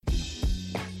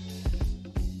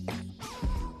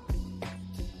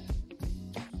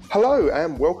Hello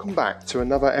and welcome back to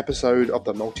another episode of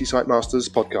the Multi-Site Masters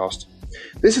podcast.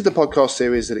 This is the podcast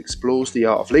series that explores the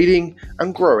art of leading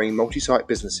and growing multi-site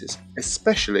businesses,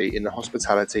 especially in the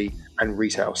hospitality and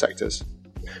retail sectors.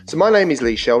 So my name is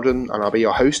Lee Sheldon and I'll be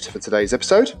your host for today's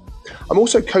episode. I'm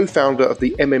also co-founder of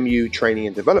the MMU Training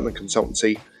and Development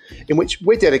Consultancy, in which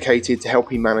we're dedicated to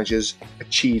helping managers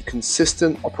achieve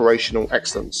consistent operational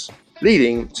excellence,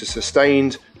 leading to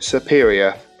sustained,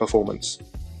 superior performance.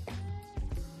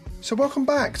 So welcome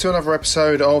back to another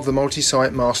episode of the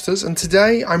Multi-Site Masters, and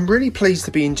today I'm really pleased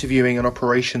to be interviewing an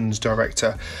operations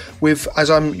director with, as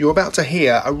you're about to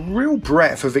hear, a real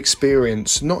breadth of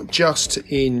experience, not just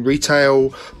in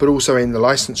retail, but also in the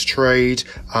licensed trade.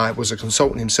 Was a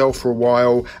consultant himself for a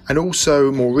while, and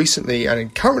also more recently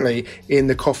and currently in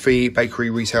the coffee, bakery,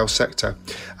 retail sector.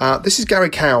 This is Gary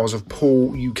Cowles of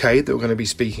Pool UK that we're going to be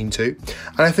speaking to,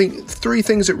 and I think three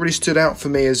things that really stood out for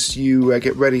me as you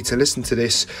get ready to listen to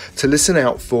this, to listen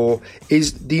out for,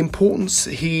 is the importance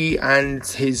he and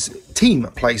his team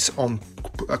place on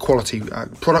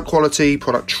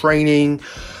product training,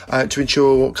 to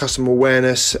ensure customer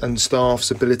awareness and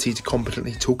staff's ability to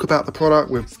competently talk about the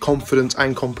product with confidence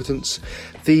and competence.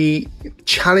 The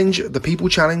people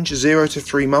challenge 0 to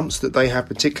 3 months that they have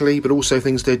particularly, but also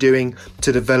things they're doing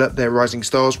to develop their Rising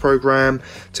Stars program,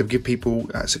 to give people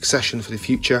succession for the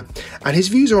future. And his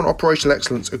views on operational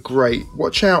excellence are great.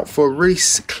 Watch out for a really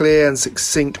clear and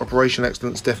succinct operational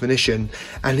excellence definition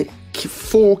and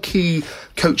 4 key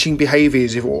coaching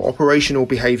behaviours or operational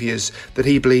behaviours that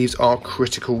he believes are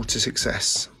critical to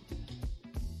success.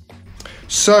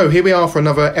 So here we are for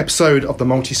another episode of the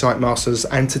Multi-Site Masters,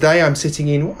 and today I'm sitting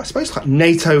in, I suppose, like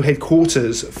NATO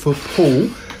headquarters for Paul,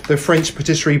 the French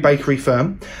patisserie bakery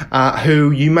firm,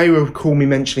 who you may recall me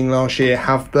mentioning last year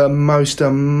have the most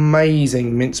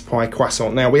amazing mince pie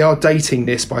croissant. Now, we are dating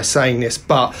this by saying this,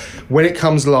 but when it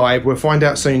comes live, we'll find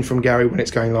out soon from Gary when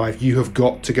it's going live. You have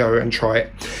got to go and try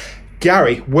it.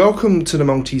 Gary, welcome to the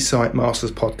Multi-Site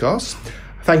Masters podcast.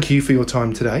 Thank you for your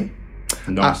time today.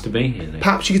 Nice to be here, Lee.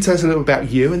 Perhaps you could tell us a little about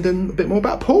you and then a bit more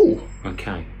about Paul.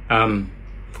 Okay. A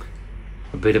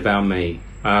bit about me.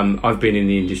 I've been in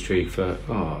the industry for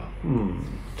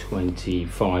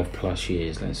 25 plus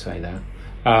years, let's say that.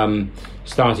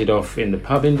 Started off in the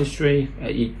pub industry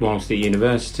whilst at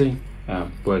university,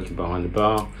 working behind the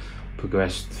bar.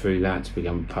 Progressed through that to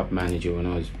become a pub manager when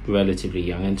I was relatively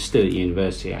young, and still at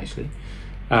university actually.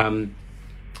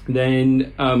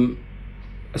 Then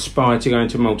aspired to go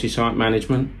into multi-site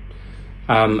management,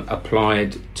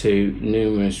 applied to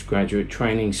numerous graduate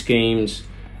training schemes,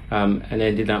 and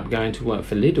ended up going to work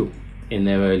for Lidl in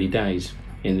their early days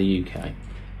in the UK,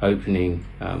 opening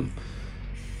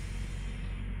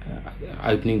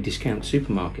discount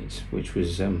supermarkets, which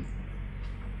was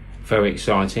very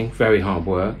exciting, very hard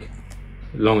work,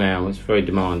 long hours, very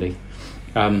demanding.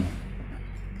 And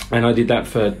I did that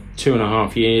for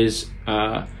 2.5 years,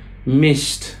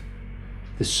 missed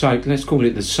let's call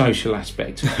it the social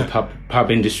aspect of the pub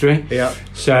industry. Yeah.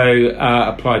 So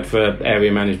applied for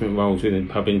area management roles within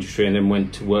the pub industry, and then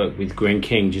went to work with Green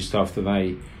King just after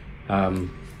they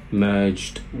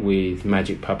merged with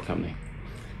Magic Pub Company.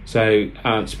 So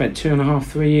spent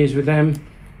 2.5-3 years with them,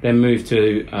 then moved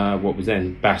to what was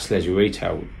then Bass Leisure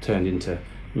Retail, turned into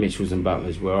Mitchells and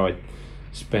Butlers, where I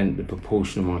spent the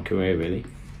proportion of my career really,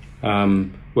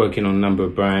 working on a number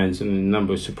of brands and a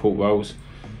number of support roles,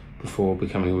 before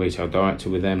becoming a retail director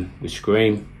with them, with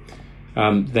Scream.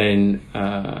 Then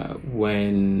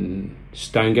when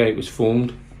Stonegate was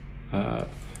formed,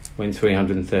 when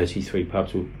 333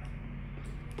 pubs were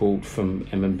bought from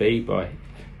M&B by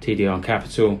TDR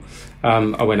Capital,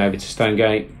 I went over to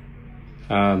Stonegate,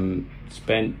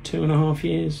 spent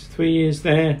 3 years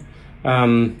there,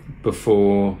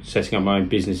 before setting up my own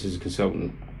business as a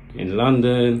consultant in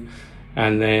London.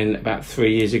 And then about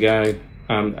 3 years ago,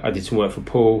 I did some work for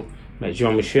Paul, met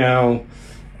Jean-Michel,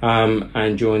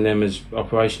 and joined them as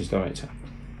operations director.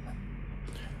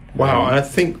 Wow, and I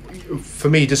think for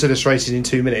me, just illustrated in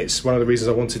 2 minutes, one of the reasons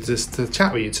I wanted to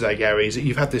chat with you today, Gary, is that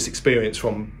you've had this experience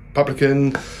from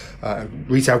publican,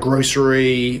 retail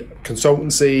grocery,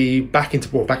 consultancy, back into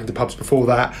pubs before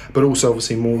that, but also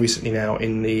obviously more recently now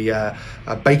in the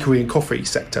bakery and coffee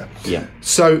sector. Yeah.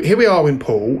 So here we are in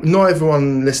Poole. Not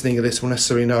everyone listening to this will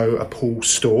necessarily know a Poole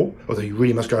store, although you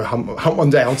really must go hunt one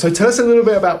down. So tell us a little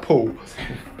bit about Poole.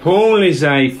 Poole is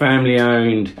a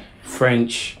family-owned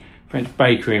French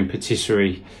bakery and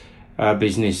patisserie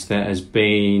business that has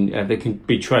been that can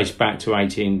be traced back to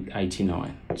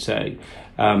 1889. So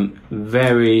a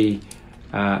very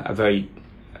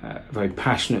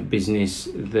passionate business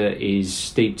that is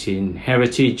steeped in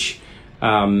heritage,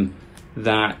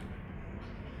 that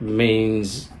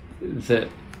means that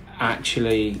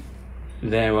actually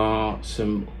there are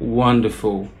some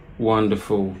wonderful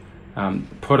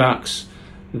products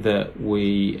that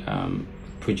we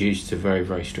produce to very,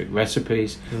 very strict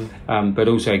recipes, but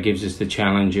also gives us the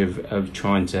challenge of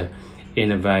trying to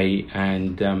innovate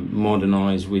and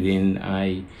modernise within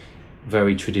a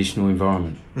very traditional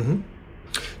environment.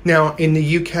 Now, in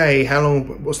the UK,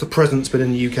 what's the presence been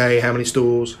in the UK? How many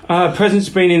stores? Presence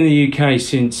been in the UK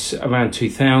since around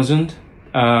 2000.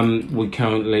 We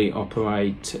currently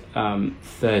operate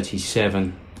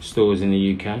 37 stores in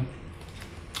the UK.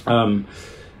 On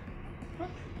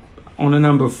a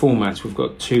number of formats, we've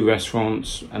got 2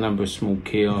 restaurants, a number of small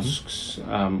kiosks,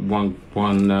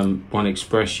 one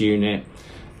express unit,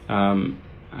 and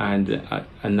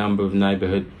a number of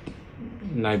neighbourhood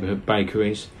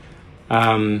bakeries.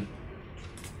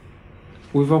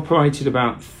 We've operated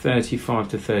about 35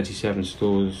 to 37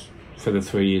 stores for the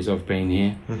 3 years I've been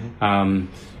here.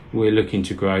 We're looking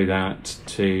to grow that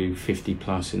to 50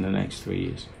 plus in the next 3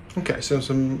 years. Okay, so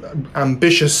some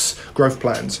ambitious growth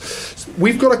plans.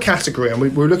 We've got a category, and we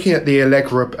were looking at the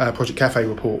Allegra Project Cafe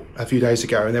report a few days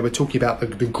ago, and they were talking about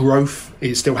the growth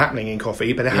is still happening in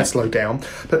coffee, but it has slowed down.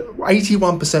 But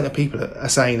 81% of people are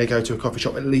saying they go to a coffee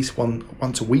shop at least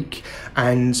once a week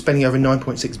and spending over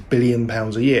 £9.6 billion a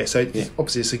year. So it's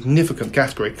obviously a significant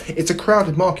category. It's a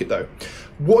crowded market, though.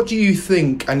 What do you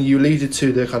think, and you alluded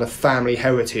to the kind of family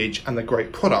heritage and the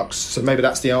great products, so maybe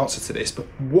that's the answer to this, but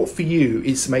what for you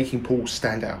is making Paul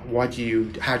stand out? How do you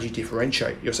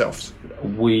differentiate yourselves?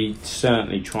 We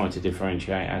certainly try to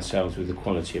differentiate ourselves with the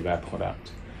quality of our product.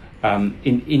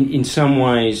 In some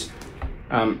ways,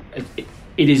 it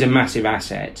is a massive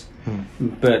asset,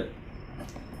 but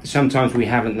sometimes we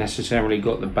haven't necessarily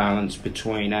got the balance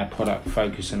between our product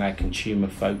focus and our consumer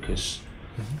focus.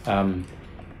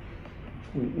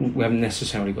 We haven't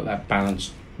necessarily got that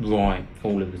balance right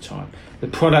all of the time. The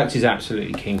product is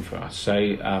absolutely king for us.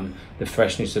 So the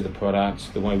freshness of the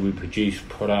product, the way we produce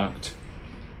product,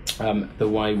 the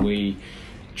way we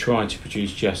try to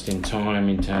produce just in time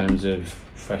in terms of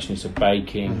freshness of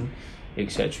baking,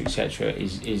 etc.,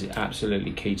 is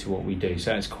absolutely key to what we do.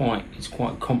 So it's quite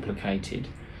complicated,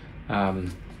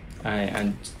 and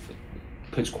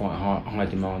puts quite high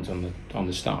demands on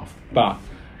the staff. But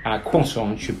our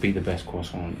croissant should be the best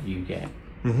croissant you get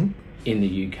in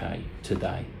the UK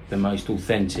today, the most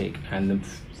authentic and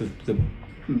the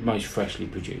most freshly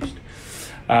produced.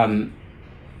 And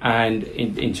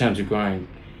in terms of growing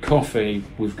coffee,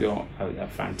 we've got a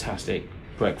fantastic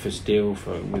breakfast deal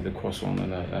with a croissant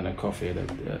and a coffee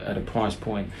at a price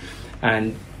point,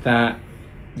 and that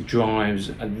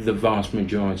drives the vast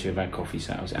majority of our coffee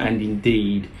sales, and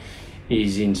indeed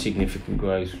is in significant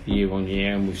growth year on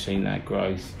year, and we've seen that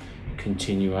growth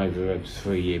continue over a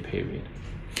 3-year period.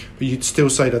 But you'd still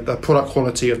say that the product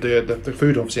quality of the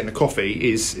food, obviously, and the coffee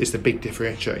is the big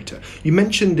differentiator. You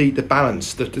mentioned the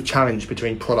balance, the challenge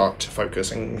between product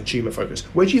focus and consumer focus.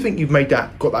 Where do you think you've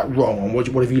got that wrong, and what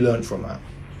have you learned from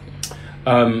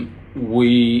that?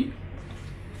 We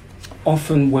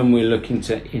often, when we're looking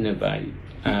to innovate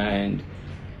and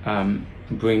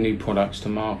bring new products to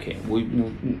market,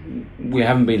 we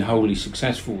haven't been wholly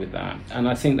successful with that, and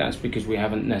I think that's because we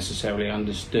haven't necessarily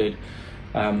understood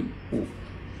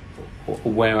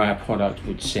where our product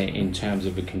would sit in terms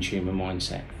of a consumer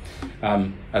mindset.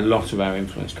 A lot of our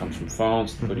influence comes from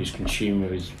France. The British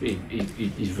consumer is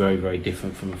very, very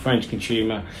different from a French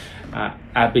consumer.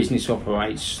 Our business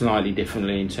operates slightly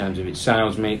differently in terms of its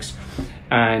sales mix,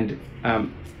 and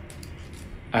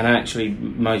actually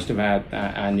most of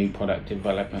our new product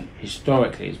development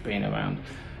historically has been around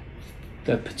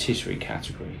the patisserie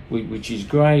category, which is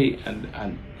great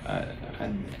and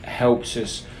helps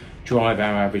us drive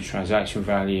our average transaction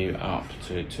value up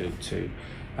to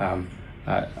a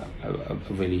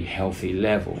really healthy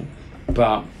level.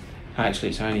 But actually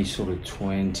it's only sort of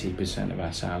 20% of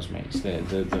our sales mix.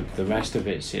 The rest of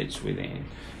it sits within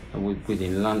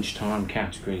lunchtime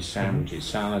categories, sandwiches,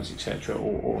 salads, etc.,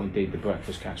 or indeed the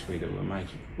breakfast category that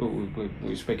we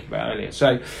were speaking about earlier.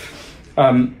 So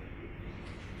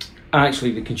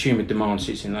actually the consumer demand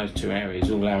sits in those two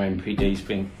areas, all our MPDs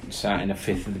being sat in a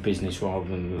fifth of the business rather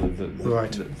than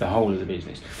the whole of the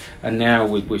business. And now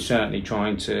we're certainly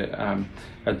trying to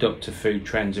adopt to food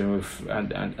trends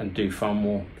and do far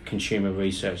more consumer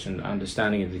research and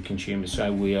understanding of the consumer.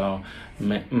 So we are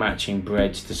matching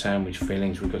breads to sandwich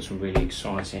fillings. We've got some really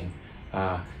exciting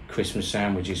Christmas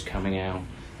sandwiches coming out,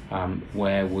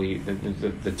 where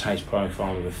the taste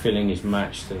profile of the filling is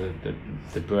matched to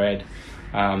the bread.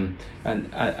 And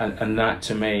that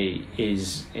to me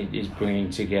is bringing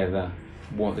together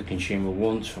what the consumer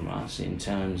wants from us in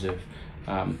terms of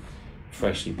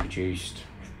freshly produced,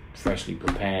 freshly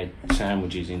prepared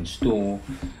sandwiches in store,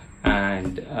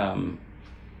 and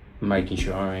making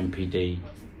sure our MPD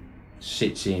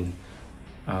sits in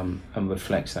and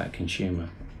reflects that consumer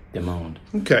demand.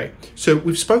 Okay, so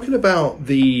we've spoken about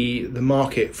the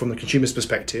market from the consumer's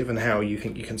perspective and how you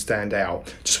think you can stand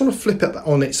out. Just want to flip it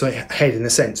on its head in a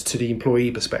sense to the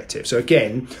employee perspective. So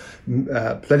again,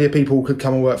 plenty of people could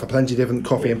come and work for plenty of different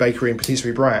coffee and bakery and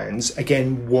patisserie brands.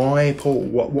 Again, why, Paul?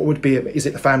 What would be? Is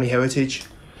it the family heritage?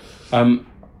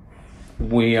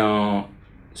 We are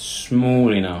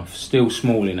small enough, still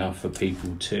small enough for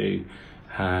people to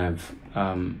have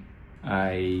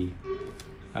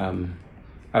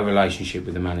a relationship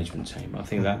with the management team. I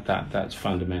think that's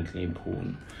fundamentally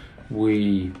important.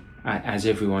 We, as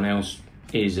everyone else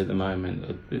is at the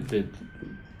moment, the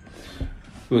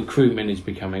recruitment is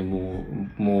becoming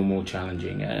more and more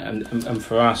challenging, and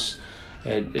for us,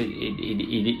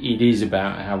 it is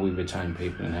about how we retain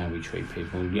people and how we treat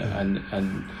people,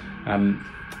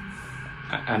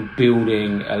 and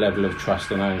building a level of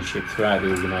trust and ownership throughout the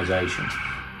organisation.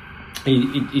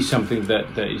 It is something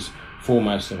that is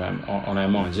foremost on our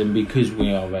minds, and because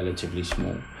we are relatively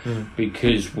small,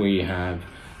 because we have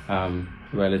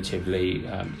relatively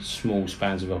small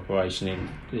spans of operation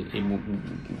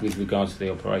with regards to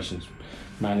the operations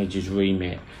manager's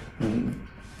remit,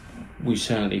 we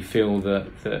certainly feel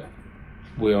that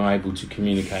we are able to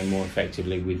communicate more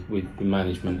effectively with the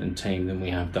management and team than we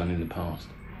have done in the past.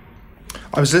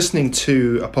 I was listening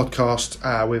to a podcast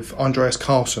with Andreas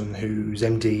Carlson, who's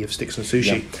MD of Sticks and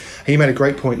Sushi. Yeah. He made a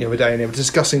great point the other day, and they were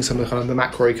discussing some of the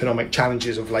macroeconomic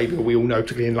challenges of labour. We all know,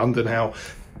 particularly in London, how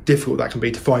difficult that can be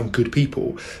to find good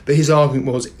people. But his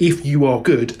argument was, if you are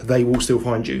good, they will still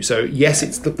find you. So yes,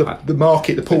 it's the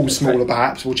market, the pool's smaller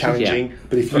perhaps, more challenging,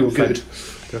 but if you're good,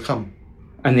 they'll come.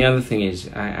 And the other thing is,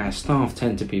 our staff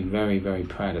tend to be very, very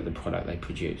proud of the product they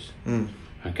produce.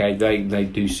 Okay, they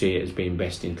do see it as being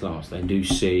best in class. They do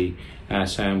see our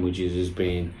sandwiches as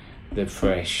being the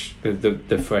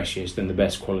freshest and the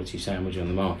best quality sandwich on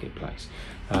the marketplace.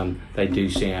 They do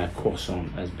see our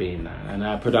croissant as being that, and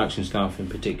our production staff in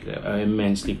particular are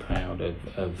immensely proud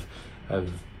of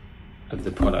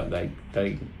the product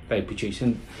they produce,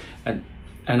 and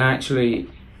actually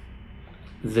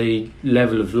the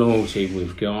level of loyalty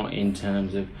we've got in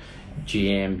terms of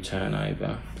GM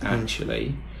turnover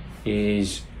actually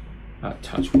is,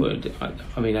 touch wood,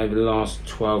 I mean, over the last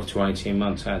 12 to 18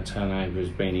 months our turnover has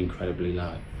been incredibly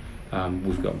low.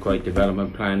 We've got a great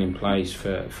development plan in place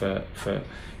for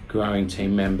growing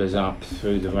team members up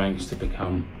through the ranks to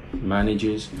become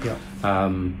managers.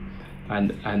 And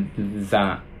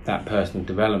that personal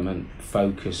development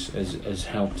focus has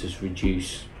helped us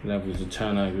reduce levels of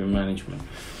turnover in management.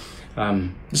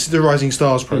 This is the Rising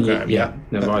Stars programme.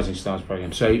 The Rising Stars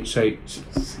programme. So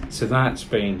that's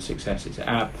been successes.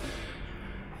 Our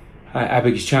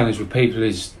biggest challenge with people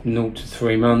is 0 to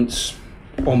 3 months,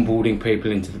 onboarding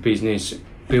people into the business,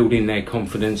 building their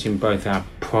confidence in both our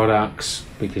products,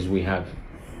 because we have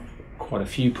quite a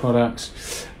few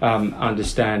products,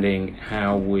 understanding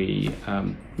how we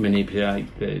manipulate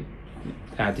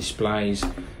our displays,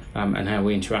 and how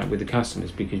we interact with the customers,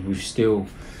 because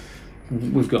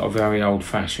we've got a very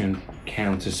old-fashioned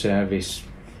counter service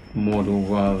model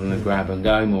rather than a grab and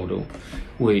go model,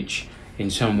 which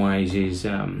in some ways is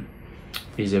a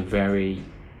very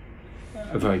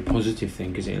positive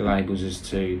thing, because it enables us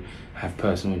to have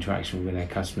personal interaction with our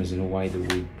customers in a way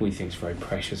that we think is very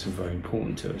precious and very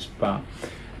important to us. But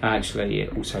actually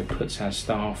it also puts our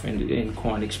staff in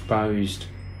quite an exposed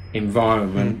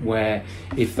environment where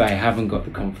if they haven't got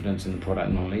the confidence and the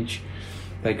product knowledge,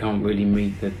 they can't really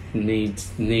meet the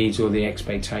needs or the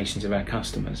expectations of our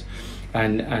customers,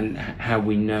 and how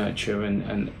we nurture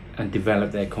and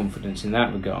develop their confidence in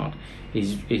that regard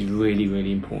is really,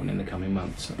 really important in the coming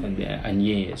months and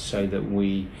years, so that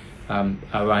we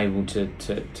are able to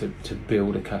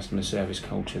build a customer service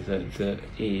culture that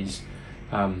is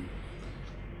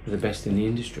the best in the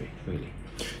industry, really.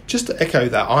 Just to echo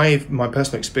that, my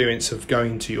personal experience of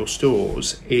going to your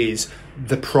stores is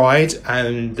the pride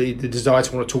and the desire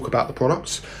to want to talk about the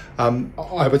products.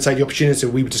 I would say the opportunity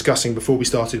we were discussing before we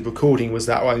started recording was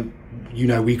that one,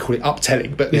 we call it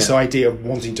uptelling, but this idea of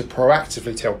wanting to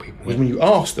proactively tell people. Because when you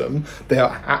ask them, they'll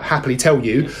happily tell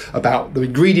you about the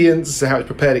ingredients, how it's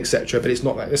prepared, etc. But it's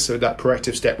not necessarily that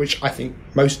proactive step, which I think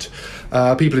most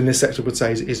people in this sector would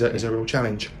say is a real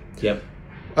challenge. Yep.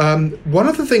 One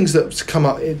of the things that's come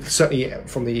up, certainly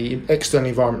from the external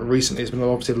environment recently, has been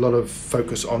obviously a lot of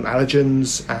focus on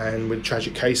allergens and with a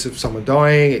tragic case of someone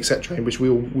dying, etc., which we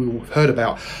all heard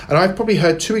about. And I've probably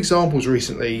heard two examples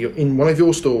recently in one of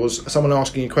your stores, someone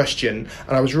asking a question,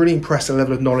 and I was really impressed at the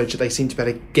level of knowledge that they seemed to be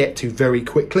able to get to very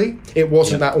quickly. It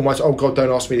wasn't that almost, oh God,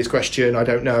 don't ask me this question, I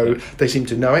don't know. They seemed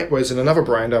to know it, whereas in another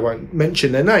brand, I won't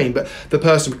mention their name, but the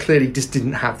person clearly just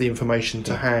didn't have the information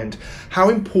to hand. How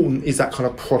important is that kind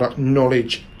of product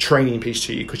knowledge training piece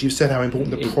to you? Because you've said how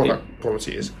important the product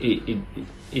quality is. It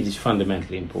is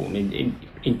fundamentally important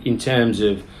in terms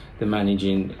of the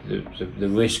managing the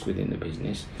risk within the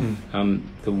business.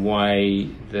 The way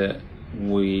that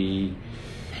we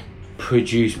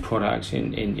produce products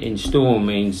in store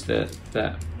means that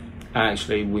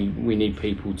actually we need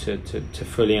people to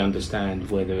fully understand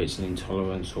whether it's an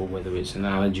intolerance or whether it's an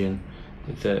allergen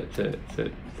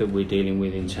that we're dealing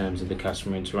with in terms of the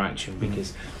customer interaction,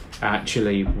 because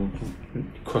actually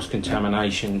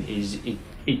cross-contamination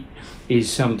is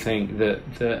something that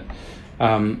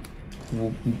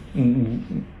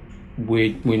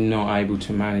we're not able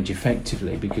to manage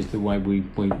effectively because the way we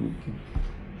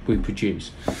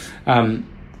produce, and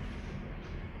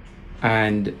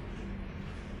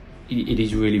it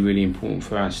is really important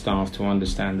for our staff to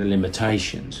understand the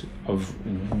limitations of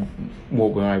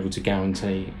what we're able to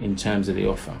guarantee in terms of the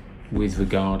offer with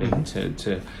regarding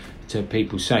to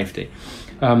people's safety.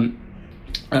 And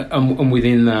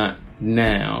within that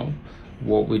now,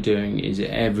 what we're doing is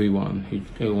everyone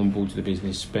who onboards the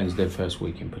business spends their first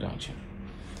week in production.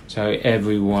 So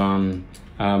everyone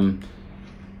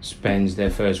spends their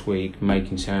first week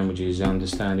making sandwiches,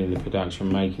 understanding the production,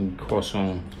 making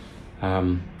croissant,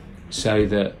 so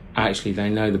that actually they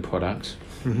know the products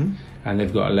and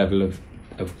they've got a level of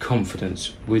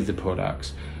confidence with the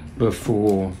products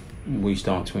before we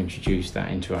start to introduce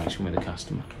that interaction with the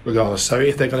customer. Regardless, so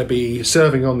if they're going to be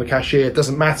serving on the cashier, it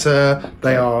doesn't matter,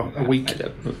 they are a week.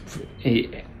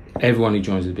 Everyone who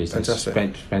joins the business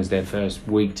spends their first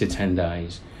week to 10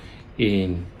 days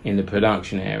in the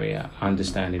production area,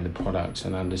 understanding the products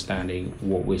and understanding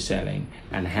what we're selling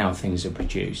and how things are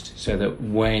produced, so that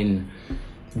when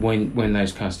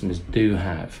those customers do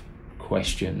have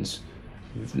questions,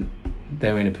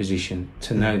 they're in a position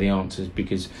to know the answers,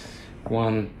 because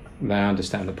one, they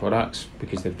understand the products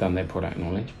because they've done their product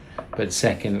knowledge, but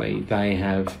secondly, they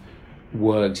have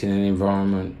worked in an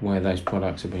environment where those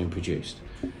products are being produced,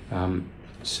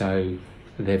 so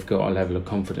they've got a level of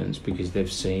confidence because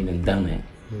they've seen and done it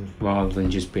rather than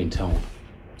just being told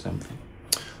something.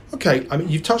 Okay, I mean,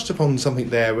 you've touched upon something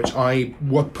there which I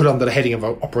would put under the heading of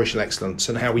operational excellence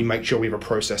and how we make sure we have a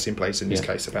process in place in this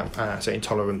case about, say,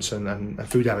 intolerance and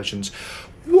food allergens.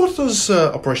 What does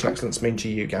operational excellence mean to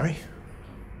you, Gary?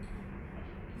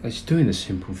 It's doing the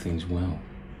simple things well.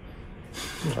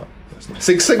 Oh, that's nice.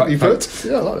 Succinctly put.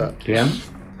 Yeah, I like that. Yeah.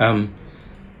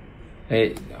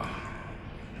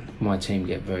 My team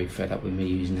get very fed up with me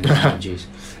using analogies,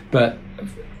 but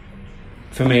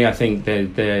for me, I think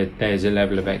there's a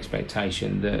level of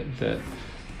expectation that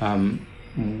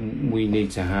we need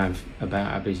to have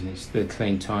about our business. They're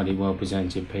clean, tidy, well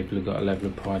presented. People have got a level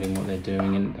of pride in what they're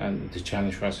doing, and the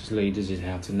challenge for us as leaders is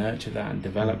how to nurture that and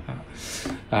develop that.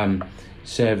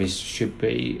 Service should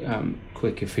be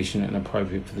quick, efficient, and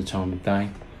appropriate for the time of day.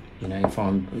 You know, if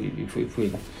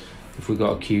we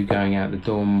got a queue going out the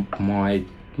door, my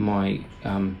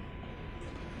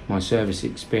service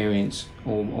experience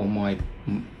or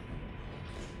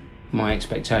my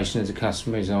expectation as a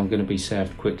customer is I'm going to be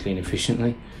served quickly and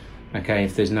efficiently. Okay,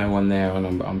 if there's no one there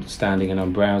and I'm standing and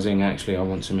I'm browsing, actually I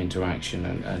want some interaction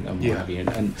and what have you,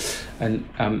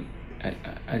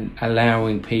 and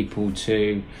allowing people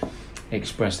to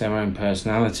express their own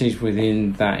personalities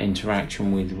within that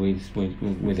interaction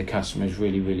with the customer is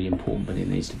really important, but it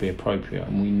needs to be appropriate,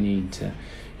 and we need to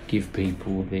give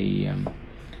people the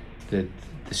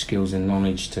skills and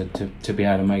knowledge to be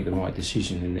able to make the right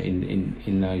decision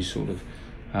in those sort of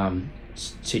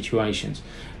situations.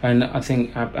 And I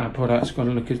think our product's got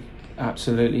to look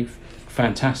absolutely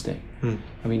fantastic.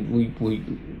 I mean,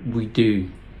 we do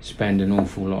spend an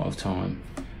awful lot of time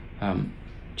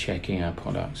checking our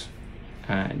products,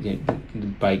 and the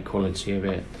bake quality of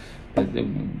it,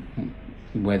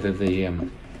 whether the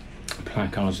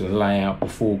placards or the layout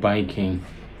before baking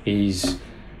is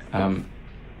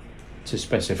to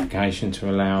specification to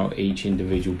allow each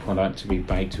individual product to be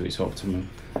baked to its optimum,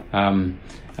 and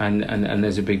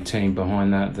there's a big team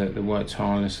behind that works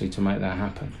tirelessly to make that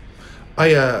happen.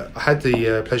 I had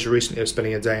the pleasure recently of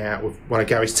spending a day out with one of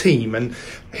Gary's team, and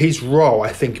his role, I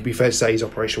think, it'd be fair to say, is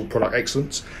operational product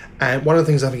excellence. And one of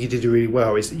the things I think he did really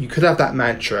well is that you could have that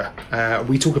mantra.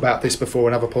 We talk about this before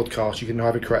in other podcasts. You can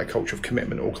either create a culture of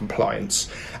commitment or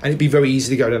compliance, and it'd be very easy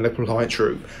to go down the compliance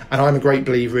route. And I'm a great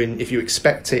believer in, if you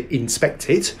expect it, inspect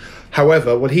it.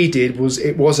 However, what he did was,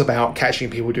 it was about catching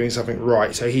people doing something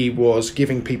right. So he was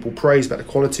giving people praise about the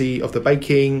quality of the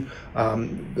baking,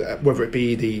 whether it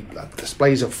be the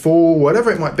displays of fall,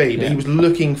 whatever it might be. But he was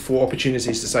looking for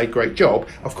opportunities to say, great job.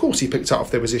 Of course, he picked up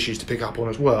if there was issues to pick up on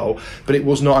as well. But it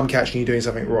was not, I'm catching you doing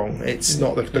something wrong. It's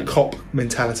not the cop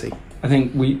mentality. I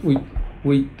think we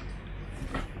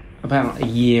about a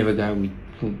year ago,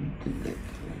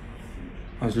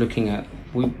 I was looking at,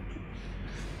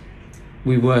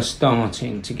 we were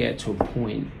starting to get to a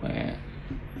point where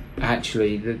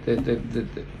actually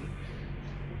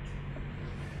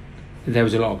there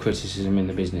was a lot of criticism in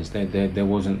the business. There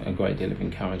wasn't a great deal of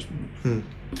encouragement.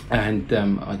 And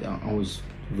I was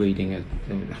reading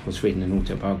an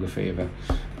autobiography of an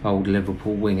old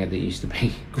Liverpool winger that used to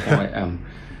be quite a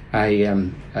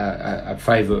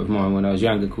favourite of mine when I was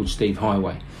younger, called Steve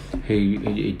Highway, who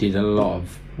did a lot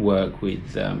of work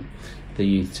with the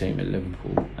youth team at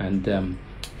Liverpool, and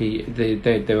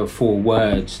there were 4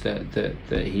 words that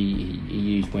he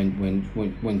used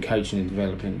when coaching and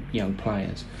developing young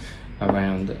players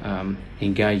around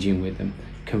engaging with them,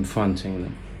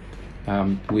 confronting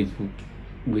them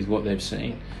with what they've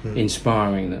seen,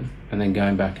 inspiring them, and then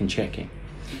going back and checking.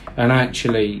 And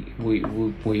actually,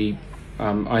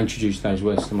 I introduced those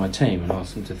words to my team and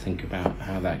asked them to think about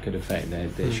how that could affect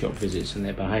their shop visits and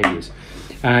their behaviours.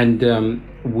 And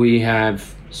we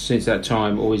have, since that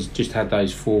time, always just had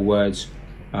those 4 words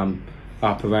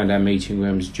up around our meeting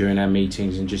rooms during our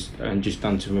meetings, and just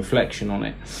done some reflection on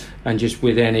it. And just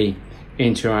with any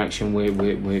interaction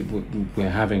we're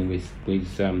having with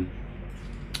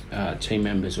team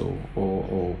members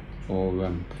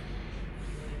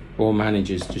or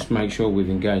managers, just make sure we've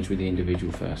engaged with the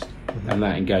individual first, and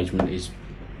that engagement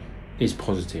is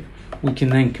positive. We can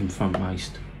then confront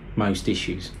most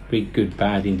issues, be good,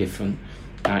 bad, indifferent,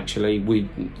 actually,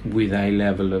 with a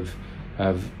level of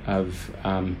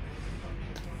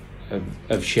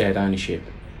shared ownership.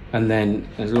 And then,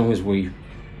 as long as we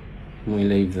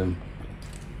leave them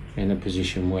in a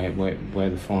position where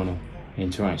the final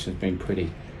interaction has been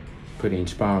pretty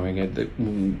inspiring,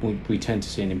 we tend to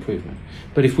see an improvement.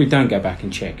 But if we don't go back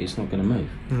and check, it's not going to move.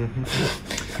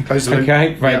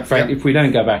 Okay, right. If we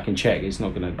don't go back and check, it's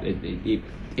not going to.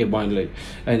 It won't move.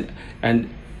 And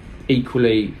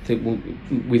equally,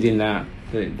 within that,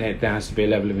 there has to be a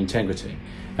level of integrity.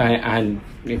 And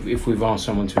if we've asked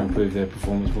someone to improve their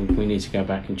performance, we need to go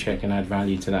back and check and add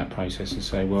value to that process and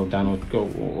say, well done,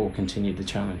 or continue the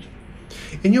challenge.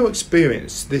 In your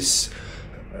experience,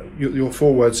 your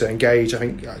 4 words are engage, I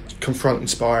think, confront,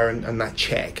 inspire, and that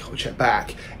check or check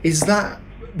back. Is that,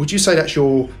 would you say that's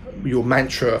your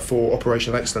mantra for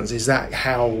operational excellence? Is that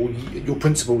how your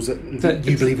principles that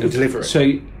you believe will deliver it?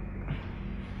 So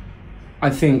I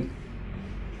think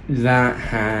that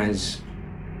has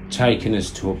taken us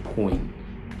to a point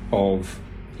of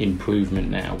improvement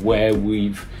now where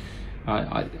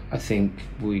I think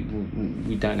we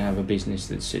don't have a business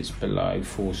that sits below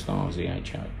 4 stars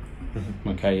EHO.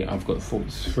 Okay, I've got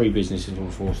 3 businesses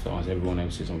on 4 stars, everyone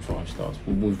else is on 5 stars.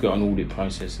 We've got an audit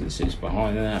process that sits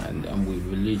behind that, and we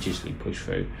religiously push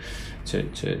through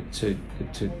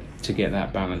to get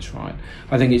that balance right.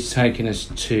 I think it's taken us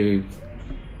to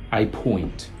a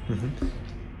point.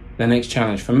 The next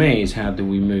challenge for me is, how do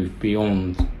we move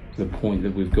beyond the point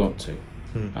that we've got to?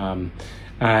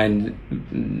 And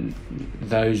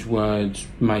those words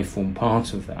may form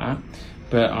part of that,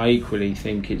 but I equally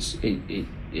think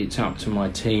it's up to my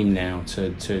team now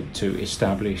to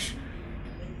establish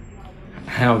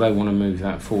how they want to move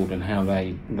that forward and how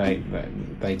they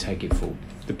take it forward.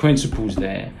 The principle's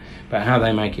there, but how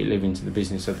they make it live into the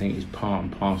business, I think, is part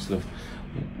and parcel of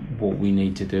what we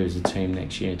need to do as a team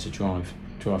next year to drive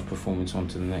performance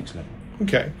onto the next level.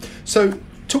 Okay, so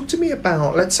talk to me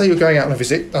about, let's say you're going out on a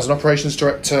visit as an operations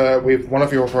director with one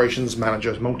of your operations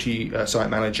managers, multi-site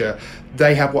manager.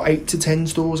 They have, 8 to 10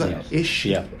 stores-ish?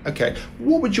 Yeah. Okay.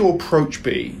 What would your approach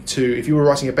be to, if you were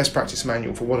writing a best practice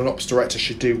manual for what an ops director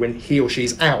should do when he or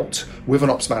she's out with an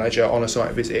ops manager on a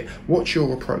site visit? What's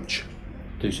your approach?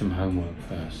 Do some homework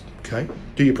first. Okay.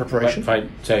 Do your preparation. Right.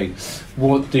 So,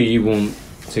 what do you want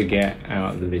to get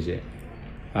out of the visit?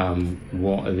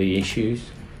 What are the issues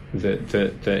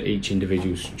that each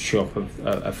individual shop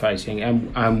are facing,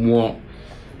 and what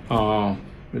are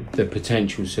the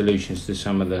potential solutions to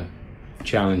some of the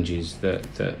challenges that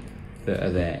are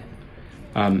there?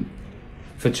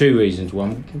 For two reasons.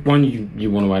 One,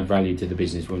 you want to add value to the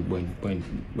business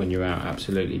when you're out,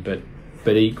 absolutely. But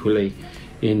equally,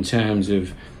 in terms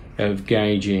of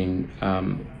gauging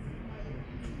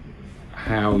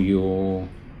how your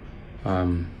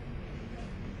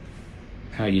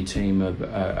team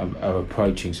are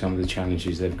approaching some of the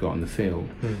challenges they've got in the field,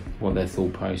 what their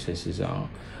thought processes are.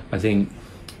 I think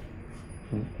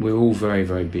we're all very,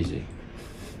 very busy.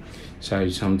 So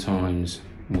sometimes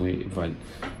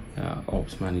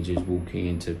ops managers walking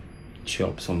into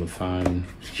shops on the phone,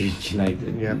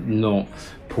 not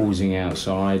pausing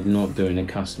outside, not doing a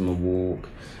customer walk.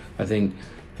 I think,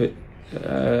 but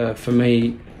for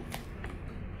me,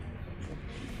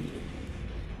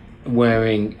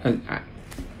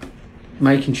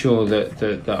 making sure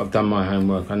that I've done my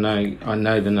homework. I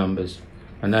know the numbers.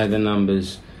 I know the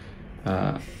numbers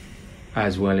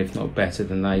as well, if not better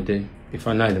than they do. If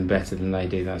I know them better than they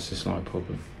do, that's a slight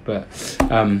problem. But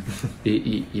I know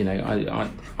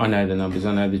the numbers.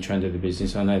 I know the trend of the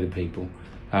business. I know the people.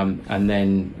 And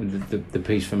then the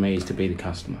piece for me is to be the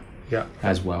customer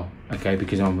as well. Okay,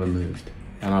 because I'm removed.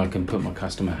 And I can put my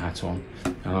customer hat on,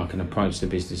 and I can approach the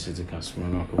business as a customer,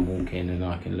 and I can walk in and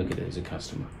I can look at it as a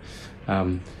customer,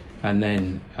 and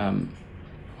then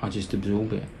I just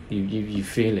absorb it. You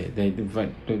feel it.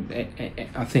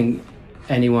 I think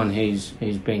anyone who's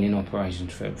been in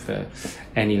operations for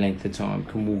any length of time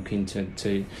can walk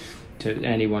into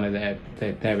any one of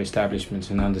their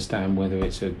establishments and understand whether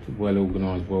it's a well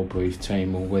organised, well briefed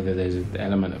team, or whether there's an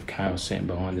element of chaos sitting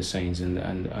behind the scenes, and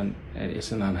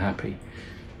it's an unhappy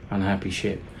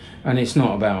ship. And it's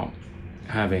not about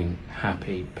having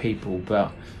happy people,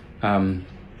 but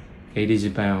it is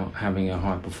about having a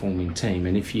high performing team.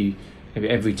 And if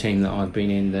every team that I've been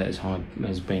in that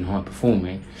has been high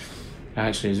performing,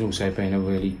 actually has also been a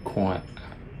really quite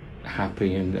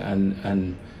happy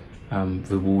and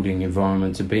rewarding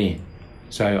environment to be in.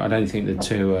 So I don't think the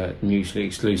two are mutually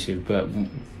exclusive, but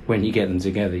when you get them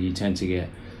together, you tend to get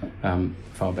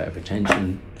far better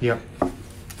retention,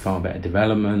 far better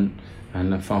development,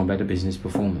 and a far better business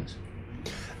performance.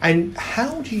 And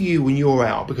how do you, when you're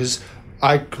out, because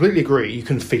I completely agree, you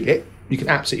can feel it, you can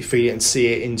absolutely feel it and see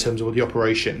it in terms of the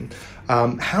operation.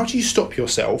 How do you stop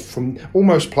yourself from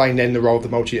almost playing then the role of the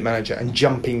multi-unit manager and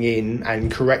jumping in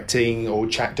and correcting or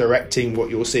directing what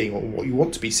you're seeing or what you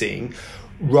want to be seeing,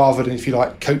 rather than, if you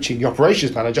like, coaching the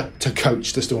operations manager to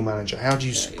coach the store manager? How do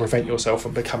you prevent yourself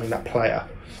from becoming that player?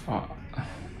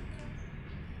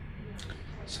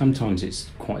 Sometimes it's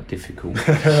quite difficult.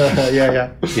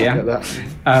 Yeah. I get that.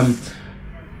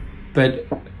 But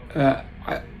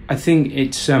I think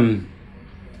it's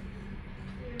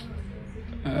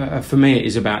for me, it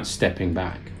is about stepping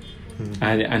back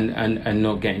and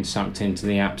not getting sucked into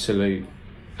the absolute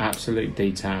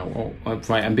detail,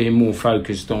 and being more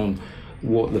focused on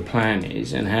what the plan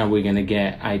is and how we're going to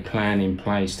get a plan in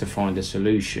place to find a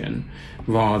solution,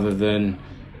 rather than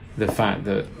the fact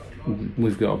that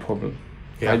we've got a problem.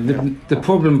 The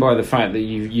problem, by the fact that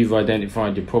you've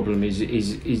identified your problem, is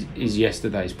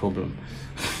yesterday's problem.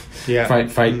 So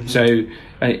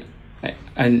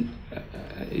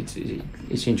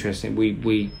it's interesting.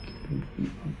 We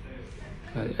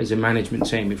as a management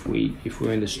team, if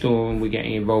we're in the store and we're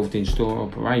getting involved in store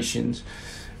operations,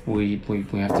 we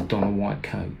have to don a white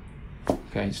coat.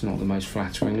 Okay, it's not the most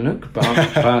flattering look, but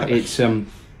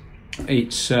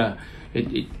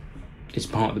it's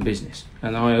part of the business,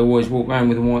 and I always walk around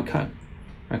with a white coat.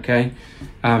 Okay,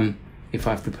 if I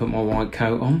have to put my white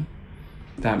coat on,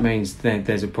 that means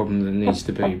there's a problem that needs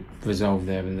to be resolved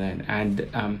there and then. And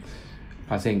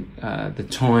I think the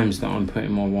times that I'm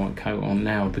putting my white coat on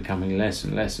now are becoming less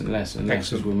and less and less and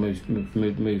less as we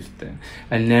move there.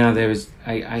 And now there is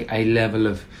a level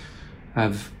of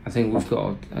I think we've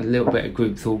got a little bit of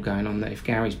group thought going on that if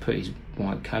Gary's put his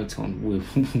white coat on,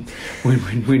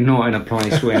 we're not in a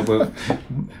place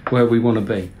where we want to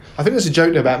be. I think there's a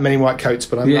joke about many white coats,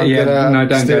 but I'm don't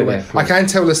go there. I can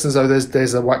tell listeners though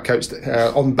there's a white coat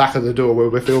on the back of the door where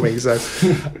we're filming. So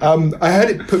I heard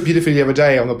it put beautifully the other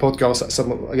day on the podcast that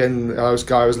a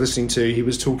guy I was listening to. He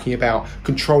was talking about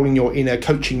controlling your inner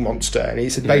coaching monster, and he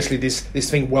said basically this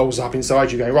thing wells up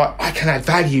inside you, going, right, I can add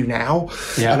value now,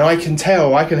 and I can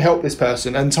help this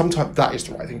person, and sometimes that is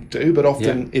the right thing to do, but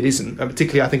often it isn't. And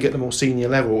particularly, I think at the more senior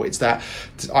level, it's that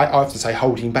I have to say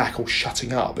holding back or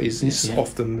shutting up is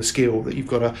often the skill that you've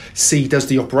got to see. Does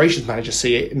the operations manager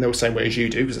see it in the same way as you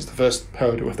do? Because it's the first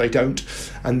hurdle if they don't,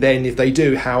 and then if they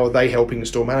do, how are they helping the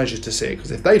store managers to see it?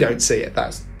 Because if they don't see it,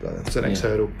 that's the next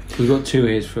hurdle. We've got two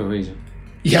ears for a reason.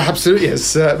 Yeah, absolutely. As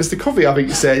Mr. Coffee, I think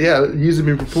you said, use them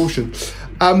in proportion.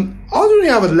 Are there any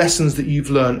other lessons that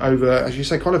you've learned over, as you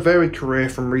say, kind of varied career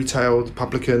from retail to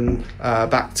publican,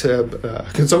 back to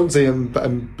consultancy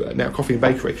and now coffee and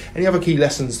bakery? Any other key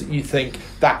lessons that you think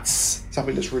that's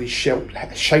something that's really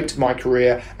shaped my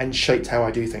career and shaped how I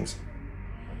do things?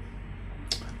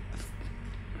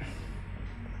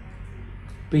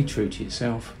 Be true to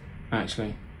yourself,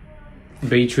 actually.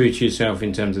 Be true to yourself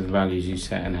in terms of the values you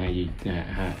set and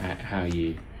how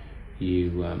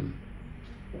you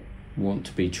want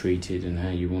to be treated and how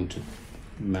you want to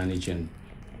manage and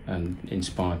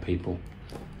inspire people.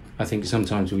 I think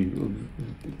sometimes as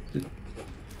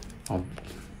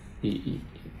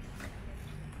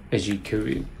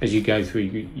you go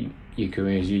through your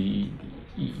careers,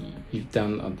 you've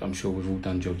done. I'm sure we've all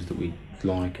done jobs that we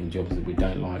like and jobs that we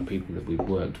don't like, people that we've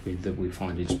worked with that we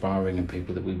find inspiring and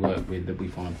people that we work with that we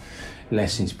find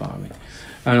less inspiring.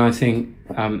 And I think,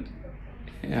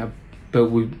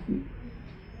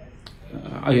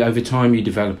 over time you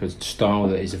develop a style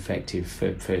that is effective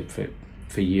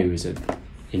for you as an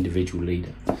individual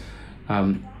leader.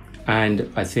 And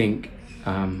I think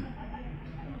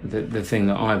the thing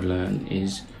that I've learned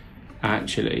is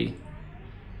actually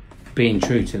being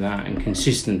true to that and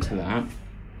consistent to that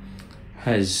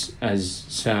has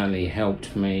certainly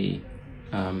helped me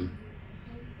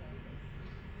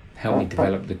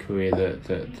develop the career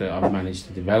that I've managed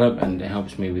to develop, and it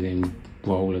helps me within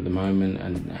role at the moment,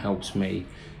 and helps me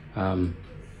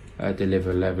deliver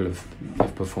a level of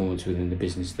performance within the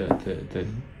business that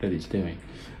it's doing.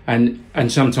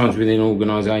 And sometimes within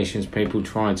organisations, people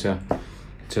try to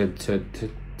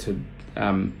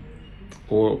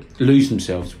or lose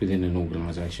themselves within an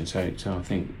organisation. So I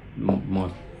think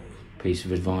my piece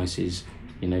of advice is,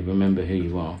 remember who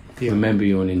you are. Yeah. Remember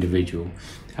you're an individual,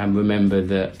 and remember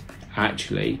that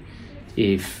actually,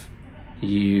 if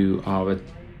you've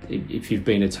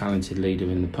been a talented leader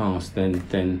in the past,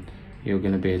 then you're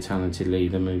going to be a talented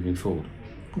leader moving forward.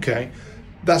 Okay,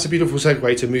 that's a beautiful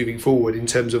segue to moving forward in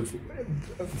terms of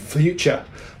future.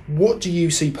 What do you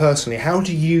see personally? How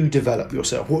do you develop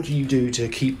yourself? What do you do to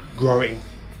keep growing?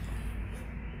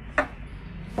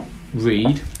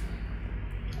 Read.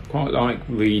 Quite like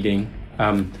reading.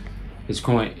 It's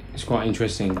quite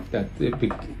interesting that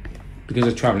because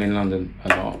I travel in London a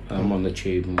lot, I'm on the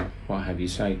tube and what have you.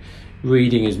 So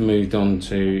reading has moved on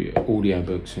to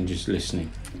audiobooks and just listening.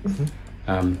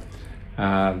 Mm-hmm.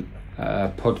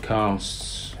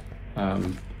 Podcasts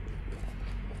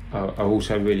are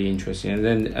also really interesting. And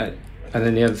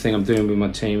then the other thing I'm doing with my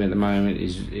team at the moment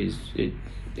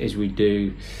is we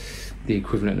do the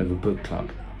equivalent of a book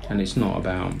club, and it's not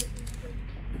about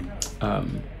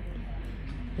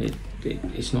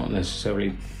it's not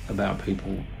necessarily about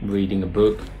people reading a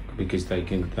book, because they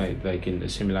can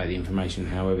assimilate the information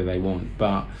however they want,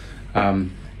 but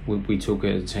we talk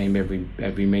as a team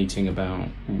every meeting about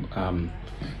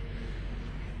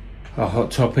a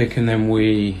hot topic, and then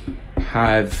we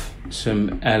have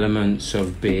some elements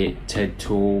of, be it TED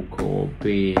Talk or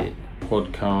be it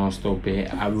podcast or be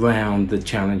it around the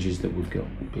challenges that we've got,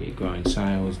 be it growing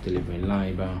sales, delivering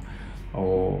labour,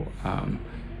 or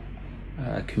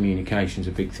communication's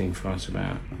a big thing for us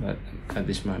at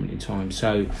this moment in time.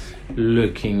 So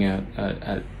looking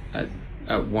at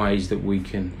ways that we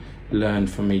can learn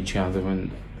from each other,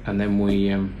 and then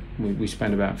we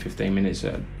spend about 15 minutes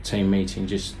at a team meeting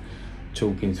just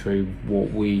talking through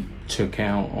what we took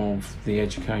out of the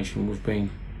education we've been.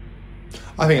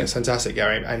 I think it's fantastic,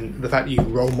 Gary, and the fact that you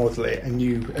role model it and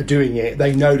you are doing it,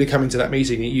 they know to come into that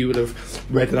meeting that you would have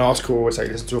read an article or say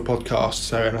listen to a podcast,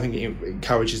 so, and I think it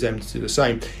encourages them to do the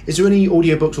same. Is there any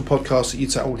audiobooks or podcasts that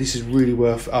you'd say, this is really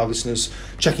worth our listeners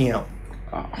checking out?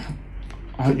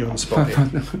 Putting you on the spot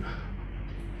here.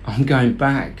 I'm going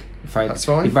back. That's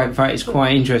fine. In fact, it's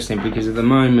quite interesting because at the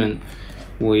moment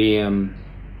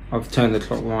I've turned the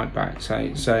clock right back. So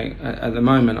at the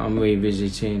moment I'm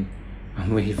revisiting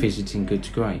Good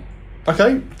to Great.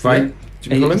 Okay. Right.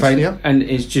 Yeah. And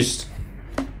it's just,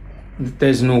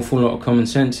 there's an awful lot of common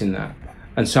sense in that,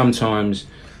 and sometimes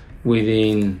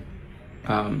within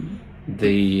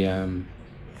the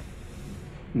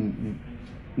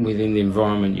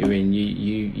environment you're in,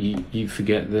 you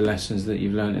forget the lessons that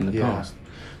you've learned in the past.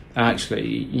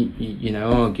 Actually,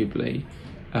 arguably,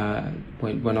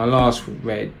 when I last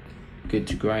read Good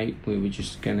to Great, we were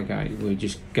just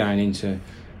going into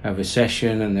a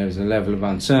recession, and there was a level of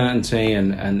uncertainty,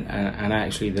 and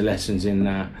actually the lessons in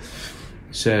that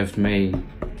served me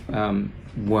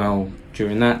well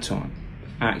during that time.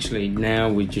 Actually, now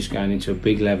we're just going into a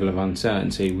big level of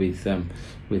uncertainty with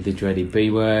the dreaded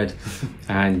B word,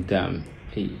 and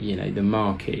the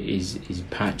market is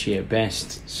patchy at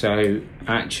best. So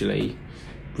actually,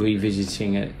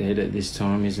 revisiting it at this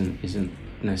time isn't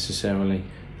necessarily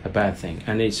a bad thing,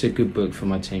 and it's a good book for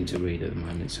my team to read at the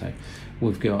moment. So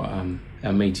we've got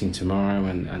a meeting tomorrow,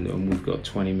 and we've got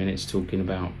 20 minutes talking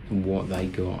about what they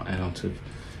got out of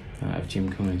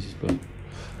Jim Collins' book.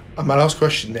 And my last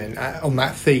question then, on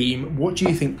that theme, what do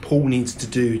you think Paul needs to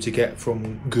do to get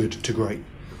from good to great?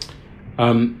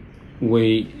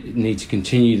 We need to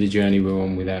continue the journey we're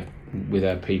on with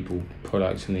our people,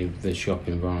 products, and the shop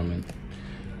environment.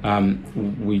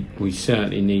 We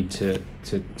certainly need to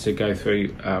go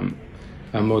through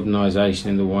a modernisation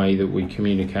in the way that we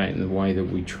communicate and the way that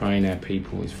we train our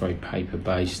people. It's very paper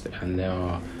based, and there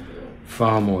are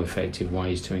far more effective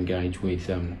ways to engage with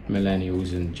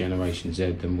millennials and Generation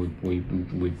Z than we've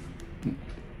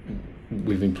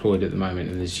employed at the moment,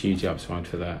 and there's huge upside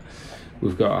for that.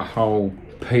 We've got a whole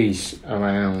piece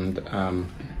around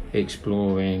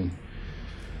exploring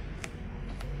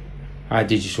our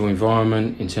digital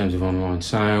environment in terms of online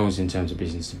sales, in terms of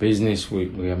business to business.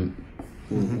 We haven't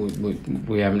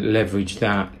leveraged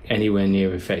that anywhere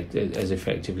near as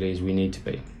effectively as we need to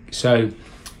be. So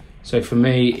for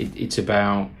me, it's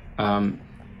about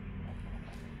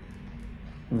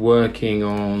working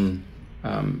on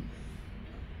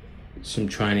some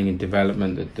training and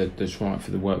development that's right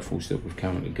for the workforce that we've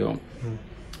currently got,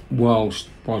 whilst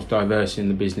diversing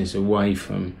the business away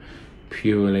from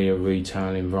purely a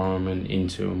retail environment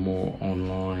into a more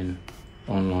online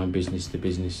business to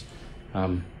business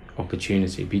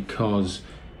opportunity, because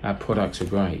our products are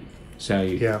great.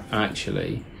 So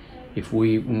actually, if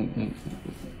one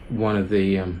of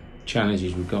the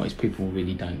challenges we've got is people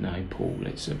really don't know Paul.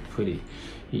 It's a pretty,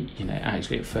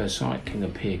 actually at first sight can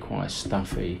appear quite a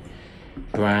stuffy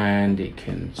brand.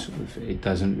 It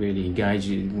doesn't really engage.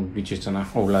 We've just done a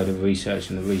whole load of research,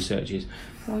 and the research is,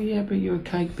 oh yeah, but you're a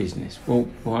cake business. Well,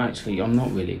 actually, I'm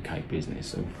not really a cake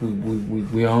business.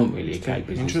 We aren't really a cake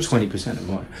business. 20% of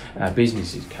our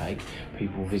business is cake.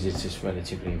 People visit us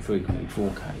relatively infrequently for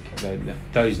cake.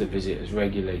 Those that visit us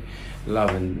regularly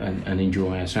love and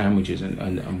enjoy our sandwiches,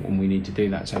 and we need to do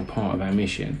that. So part of our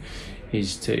mission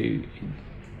is to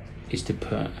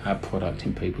put our product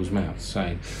in people's mouths.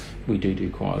 So we do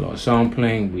quite a lot of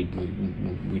sampling. We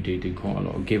do quite a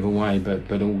lot of giveaway,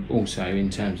 but also in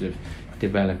terms of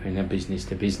developing a business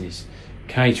to business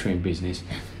catering business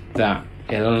that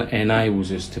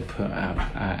enables us to put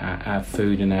our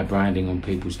food and our branding on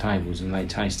people's tables, and they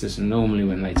taste us, and normally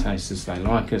when they taste us they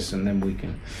like us, and then we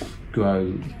can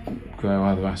grow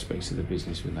other aspects of the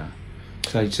business with that.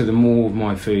 So the more of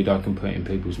my food I can put in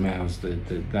people's mouths,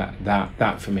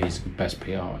 that for me is the best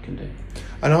PR I can do.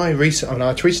 And I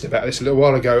tweeted about this a little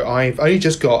while ago. I've only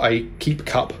just got a Keep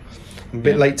cup. I'm a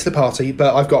bit late to the party,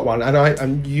 but I've got one,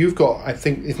 and you've got, I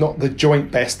think, if not the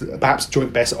perhaps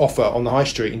joint best offer on the high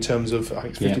street in terms of, I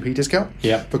think it's 50p discount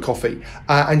for coffee.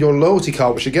 And your loyalty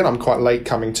card, which again I'm quite late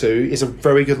coming to, is a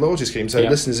very good loyalty scheme. So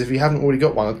listeners, if you haven't already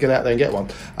got one, get out there and get one,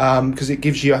 because it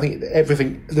gives you, I think,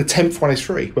 everything. The 10th one is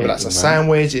free, whether that's a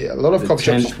sandwich. A lot of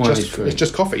coffee shops it's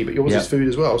just coffee, but yours is food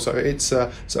as well. So it's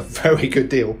a very good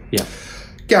deal. Yeah.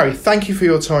 Gary, thank you for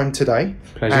your time today.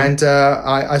 Pleasure. And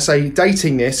I say,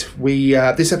 dating this,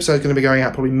 this episode is going to be going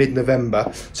out probably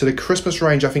mid-November. So the Christmas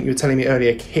range, I think you were telling me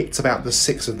earlier, hits about the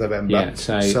 6th of November. Yeah,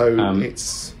 so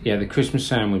it's... Yeah, the Christmas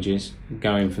sandwiches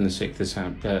going from the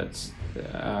 6th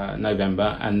of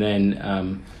November, and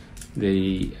then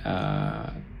the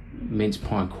mince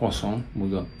pie croissant.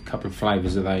 We've got a couple of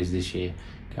flavours of those this year,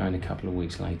 going a couple of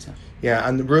weeks later. Yeah,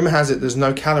 and the rumour has it there's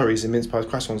no calories in mince pie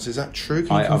croissants. Is that true?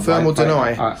 Can you confirm or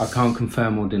deny? I can't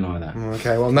confirm or deny that.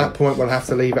 Okay, well, on that point, we'll have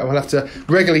to leave it. We'll have to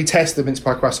regularly test the mince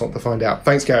pie croissant to find out.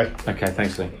 Thanks, Gary. Okay,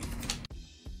 thanks, Lee.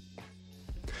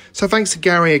 So thanks to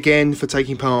Gary again for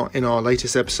taking part in our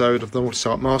latest episode of the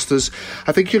Multi-Site Masters.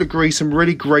 I think you'll agree some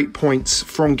really great points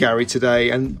from Gary today,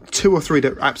 and 2 or 3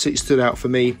 that absolutely stood out for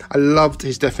me. I loved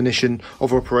his definition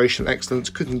of operational excellence.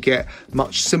 Couldn't get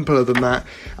much simpler than that.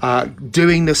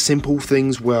 Doing the simple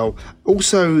things well.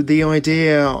 Also, the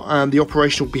idea and the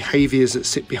operational behaviours that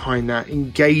sit behind that.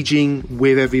 Engaging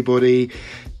with everybody.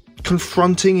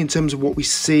 Confronting in terms of what we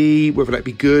see, whether that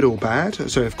be good or bad,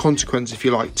 so of consequence, if you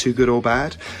like, too good or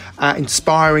bad,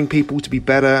 inspiring people to be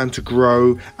better and to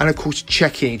grow, and of course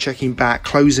checking back,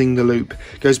 closing the loop.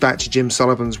 Goes back to Jim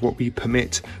Sullivan's what we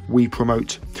permit, we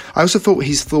promote. I also thought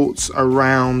his thoughts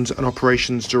around an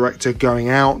operations director going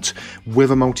out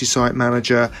with a multi-site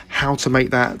manager, how to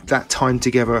make that time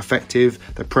together effective,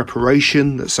 the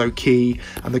preparation that's so key,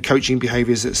 and the coaching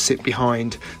behaviours that sit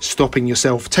behind stopping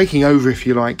yourself, taking over if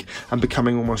you like, and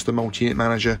becoming almost a multi-unit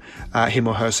manager, him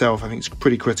or herself. I think it's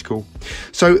pretty critical.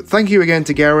 So thank you again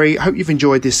to Gary. I hope you've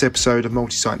enjoyed this episode of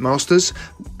Multi-Site Masters.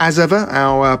 As ever,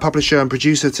 our publisher and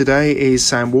producer today is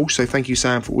Sam Walsh, so thank you,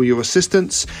 Sam, for all your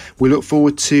assistance. We look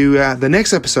forward to the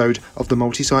next episode of the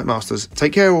Multi-Site Masters.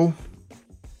 Take care, all.